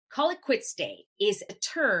Call It Quits Day is a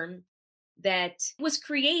term that was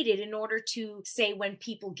created in order to say when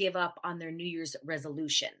people give up on their New Year's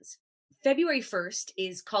resolutions. February 1st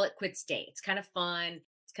is Call It Quits Day. It's kind of fun.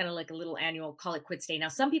 It's kind of like a little annual Call It Quits Day. Now,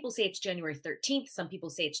 some people say it's January 13th. Some people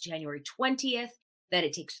say it's January 20th, that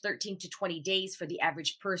it takes 13 to 20 days for the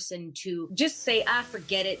average person to just say,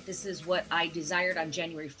 forget it. This is what I desired on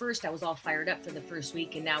January 1st. I was all fired up for the first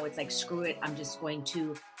week. And now it's like, screw it. I'm just going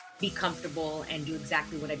to be comfortable and do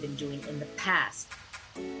exactly what I've been doing in the past.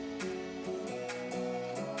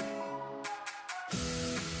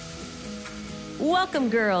 Welcome,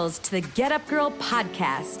 girls, to the Get Up Girl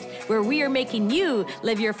podcast, where we are making you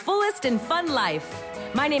live your fullest and fun life.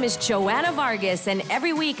 My name is Joanna Vargas, and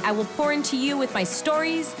every week I will pour into you with my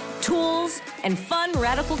stories, tools, and fun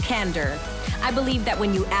radical candor. I believe that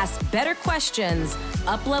when you ask better questions,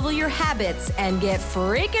 up-level your habits, and get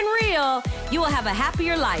freaking real, you will have a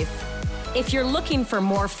happier life. If you're looking for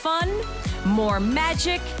more fun, more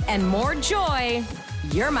magic, and more joy,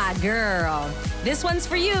 you're my girl. This one's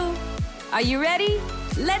for you. Are you ready?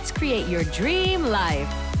 Let's create your dream life.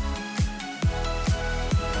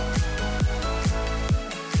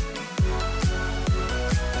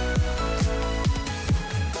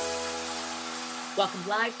 Welcome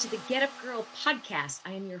live to the Get Up Girl podcast.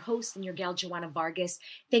 I am your host and your gal, Joanna Vargas.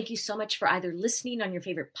 Thank you so much for either listening on your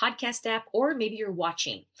favorite podcast app or maybe you're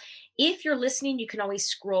watching. If you're listening, you can always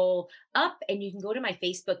scroll up and you can go to my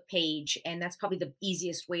Facebook page, and that's probably the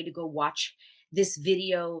easiest way to go watch this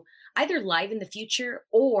video either live in the future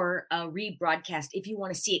or a rebroadcast if you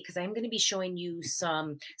want to see it, because I'm going to be showing you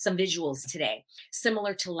some visuals today,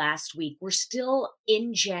 similar to last week. We're still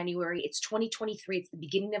in January. It's 2023. It's the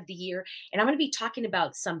beginning of the year. And I'm going to be talking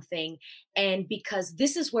about something. And because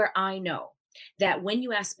this is where I know that when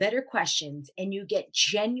you ask better questions and you get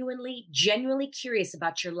genuinely curious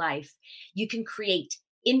about your life, you can create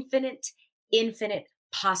infinite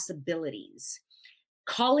possibilities.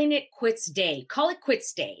 Calling it quits day. Call it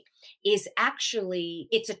quits day is actually,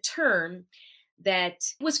 it's a term that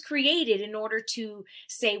was created in order to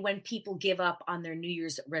say when people give up on their New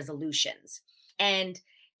Year's resolutions. And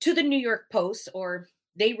to the New York Post, or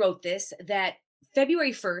they wrote this, that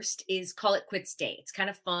February 1st is Call It Quits Day. It's kind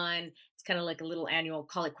of fun. It's kind of like a little annual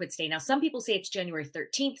Call It Quits Day. Now, some people say it's January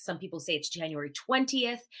 13th. Some people say it's January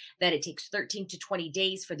 20th, that it takes 13 to 20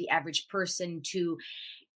 days for the average person to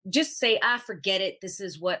just say, forget it. This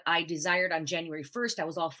is what I desired on January 1st. I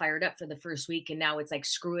was all fired up for the first week. And now it's like,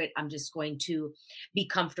 screw it. I'm just going to be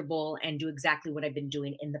comfortable and do exactly what I've been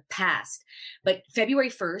doing in the past. But February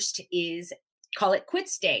 1st is Call It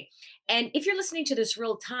Quits Day. And if you're listening to this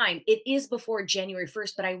real time, it is before January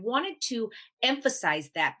 1st, but I wanted to emphasize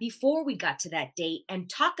that before we got to that date and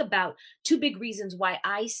talk about two big reasons why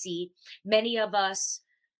I see many of us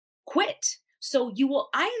quit. So you will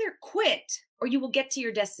either quit or you will get to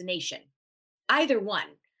your destination. Either one.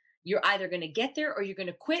 You're either going to get there or you're going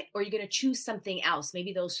to quit or you're going to choose something else.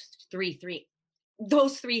 Maybe those three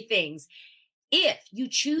things. If you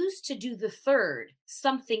choose to do the third,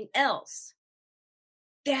 something else,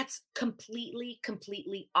 that's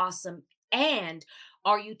completely awesome. And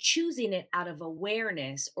are you choosing it out of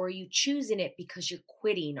awareness, or are you choosing it because you're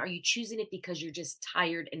quitting? Are you choosing it because you're just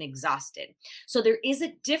tired and exhausted? So there is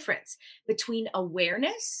a difference between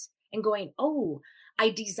awareness and going, I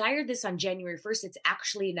desired this on January 1st. It's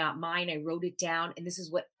actually not mine. I wrote it down, and this is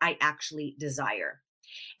what I actually desire.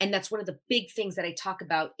 And that's one of the big things that I talk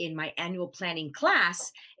about in my annual planning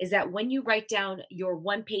class, is that when you write down your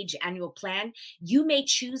one-page annual plan, you may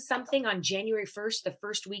choose something on January 1st, the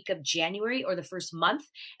first week of January or the first month.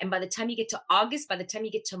 And by the time you get to August, by the time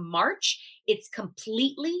you get to March, it's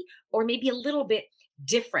completely or maybe a little bit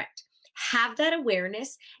different. Have that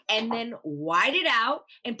awareness and then wide it out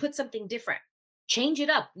and put something different. Change it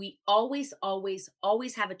up. We always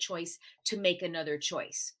have a choice to make another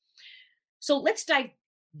choice. So let's dive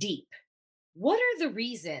deep. What are the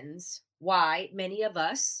reasons why many of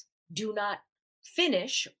us do not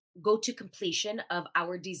go to completion of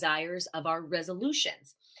our desires, of our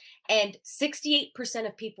resolutions? And 68%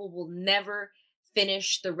 of people will never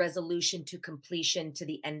finish the resolution to completion to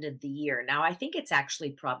the end of the year. Now, I think it's actually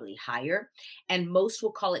probably higher, and most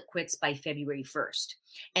will call it quits by February 1st.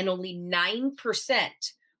 And only 9%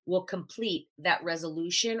 will complete that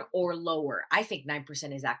resolution or lower. I think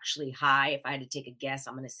 9% is actually high. If I had to take a guess,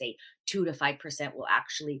 I'm going to say 2 to 5% will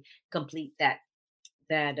actually complete that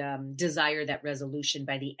desire, that resolution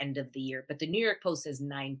by the end of the year. But the New York Post says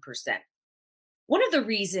 9%. One of the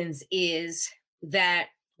reasons is that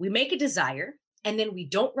we make a desire and then we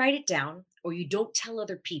don't write it down, or you don't tell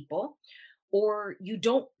other people, or you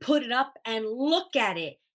don't put it up and look at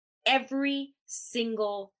it every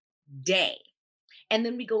single day. And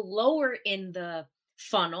then we go lower in the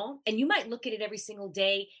funnel, and you might look at it every single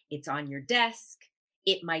day. It's on your desk.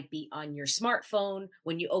 It might be on your smartphone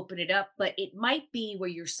when you open it up, but it might be where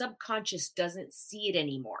your subconscious doesn't see it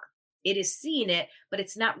anymore. It is seeing it, but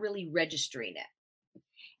it's not really registering it.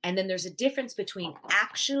 And then there's a difference between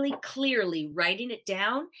actually clearly writing it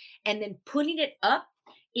down and then putting it up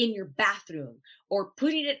in your bathroom or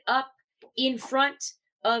putting it up in front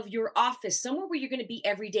of your office, somewhere where you're going to be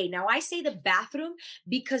every day. Now, I say the bathroom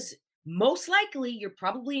because most likely you're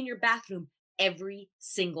probably in your bathroom every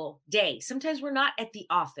single day. Sometimes we're not at the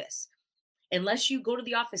office. Unless you go to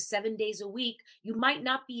the office 7 days a week, you might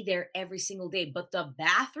not be there every single day. But the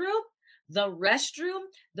bathroom, the restroom,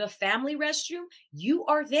 the family restroom, you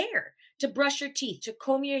are there to brush your teeth, to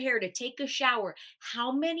comb your hair, to take a shower.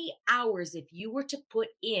 How many hours, if you were to put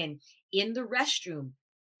in the restroom,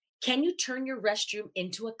 can you turn your restroom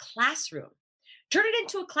into a classroom? Turn it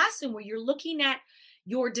into a classroom where you're looking at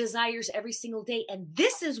your desires every single day. And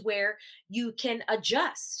this is where you can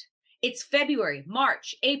adjust. It's February,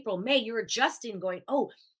 March, April, May. You're adjusting, going, oh,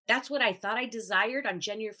 that's what I thought I desired on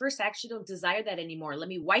January 1st. I actually don't desire that anymore. Let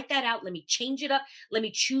me wipe that out. Let me change it up. Let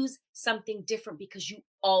me choose something different, because you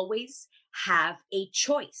always have a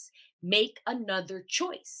choice. Make another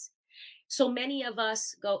choice. So many of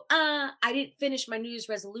us go, I didn't finish my New Year's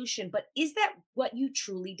resolution, but is that what you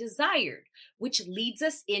truly desired? Which leads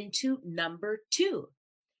us into number two.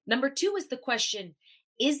 Number two is the question,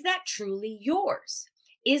 is that truly yours?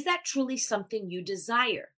 Is that truly something you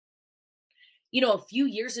desire? You know, a few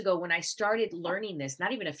years ago when I started learning this,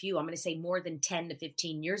 not even a few, I'm going to say more than 10 to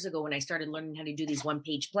 15 years ago when I started learning how to do these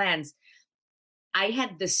one-page plans, I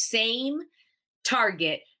had the same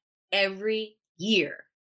target every year.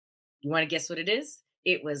 You want to guess what it is?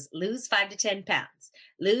 It was lose 5 to 10 pounds,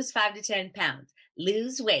 lose 5 to 10 pounds,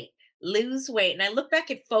 lose weight, lose weight. And I look back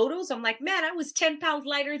at photos, I'm like, man, I was 10 pounds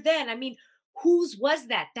lighter then. I mean, whose was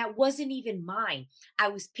that? That wasn't even mine. I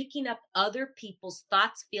was picking up other people's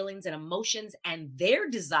thoughts, feelings, and emotions and their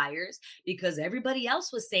desires because everybody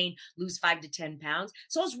else was saying lose 5 to 10 pounds.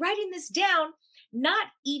 So I was writing this down, not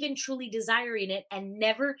even truly desiring it and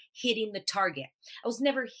never hitting the target. I was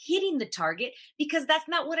never hitting the target because that's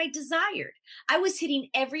not what I desired. I was hitting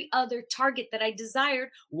every other target that I desired.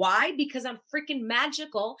 Why? Because I'm freaking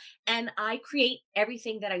magical and I create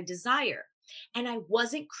everything that I desire. And I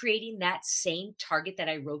wasn't creating that same target that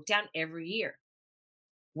I wrote down every year.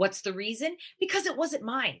 What's the reason? Because it wasn't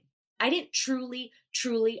mine. I didn't truly,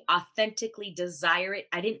 authentically desire it.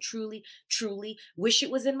 I didn't truly wish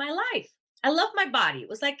it was in my life. I love my body. It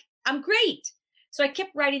was like, I'm great. So I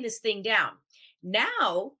kept writing this thing down.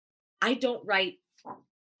 Now I don't write,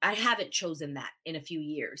 I haven't chosen that in a few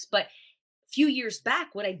years, but a few years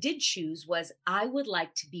back, what I did choose was I would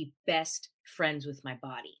like to be best friends with my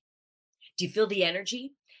body. Do you feel the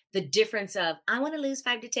energy? The difference of I want to lose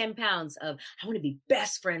 5 to 10 pounds of I want to be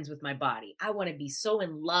best friends with my body. I want to be so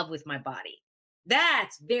in love with my body.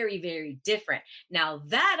 That's very, very different. Now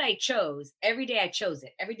that I chose, every day I chose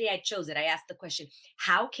it. Every day I chose it. I asked the question,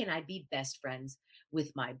 how can I be best friends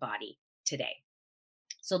with my body today?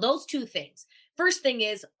 So those two things. First thing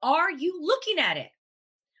is, are you looking at it?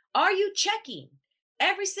 Are you checking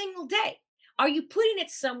every single day? Are you putting it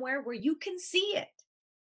somewhere where you can see it?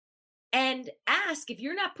 And ask, if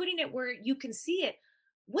you're not putting it where you can see it,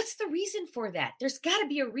 what's the reason for that? There's got to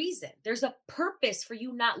be a reason. There's a purpose for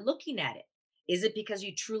you not looking at it. Is it because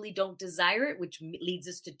you truly don't desire it, which leads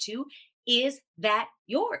us to two? Is that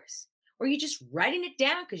yours? Or are you just writing it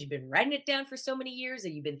down because you've been writing it down for so many years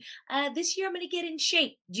and you've been, this year I'm going to get in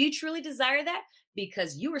shape. Do you truly desire that?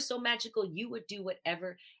 Because you are so magical, you would do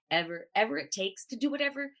whatever, ever it takes to do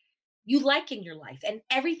whatever you like in your life. And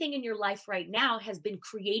everything in your life right now has been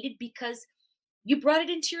created because you brought it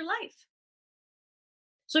into your life.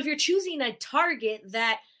 So if you're choosing a target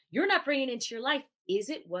that you're not bringing into your life, is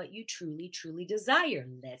it what you truly desire?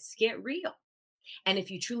 Let's get real. And if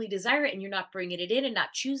you truly desire it and you're not bringing it in and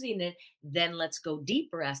not choosing it, then let's go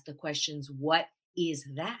deeper. Ask the questions, what is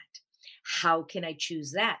that? How can I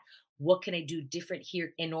choose that? What can I do different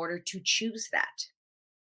here in order to choose that?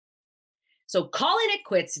 So calling it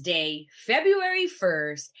quits day, February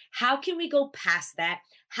 1st. How can we go past that?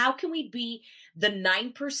 How can we be the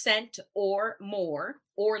 9% or more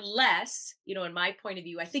or less? You know, in my point of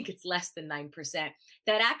view, I think it's less than 9%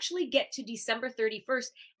 that actually get to December 31st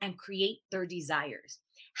and create their desires.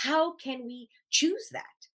 How can we choose that?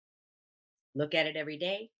 Look at it every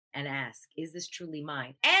day and ask, is this truly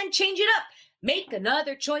mine? And change it up. Make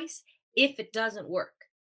another choice. If it doesn't work,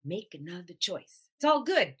 make another choice. It's all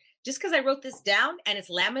good. Just because I wrote this down and it's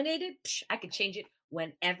laminated, I could change it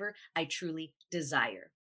whenever I truly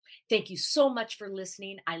desire. Thank you so much for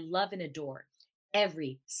listening. I love and adore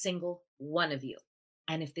every single one of you.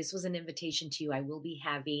 And if this was an invitation to you, I will be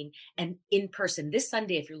having an in person this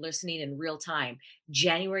Sunday, if you're listening in real time,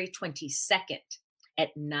 January 22nd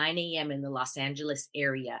at 9 a.m. in the Los Angeles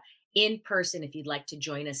area. In person, if you'd like to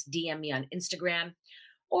join us, DM me on Instagram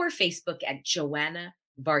or Facebook at Joanna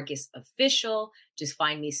Vargas Official. Just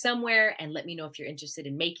find me somewhere and let me know if you're interested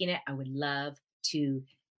in making it. I would love to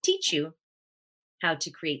teach you how to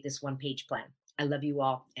create this one-page plan. I love you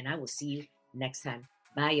all, and I will see you next time.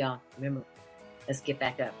 Bye, y'all. Remember, let's get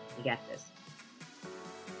back up. We got this.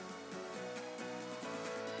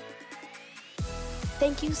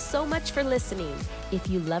 Thank you so much for listening. If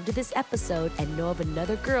you loved this episode and know of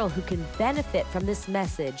another girl who can benefit from this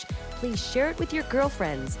message, please share it with your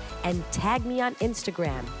girlfriends and tag me on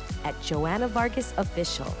Instagram at Joanna Vargas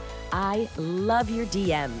Official. I love your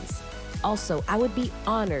DMs. Also, I would be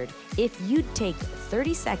honored if you'd take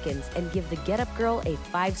 30 seconds and give the Get Up Girl a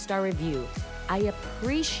 5-star review. I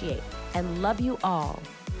appreciate and love you all.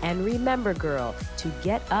 And remember, girl, to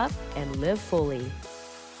get up and live fully.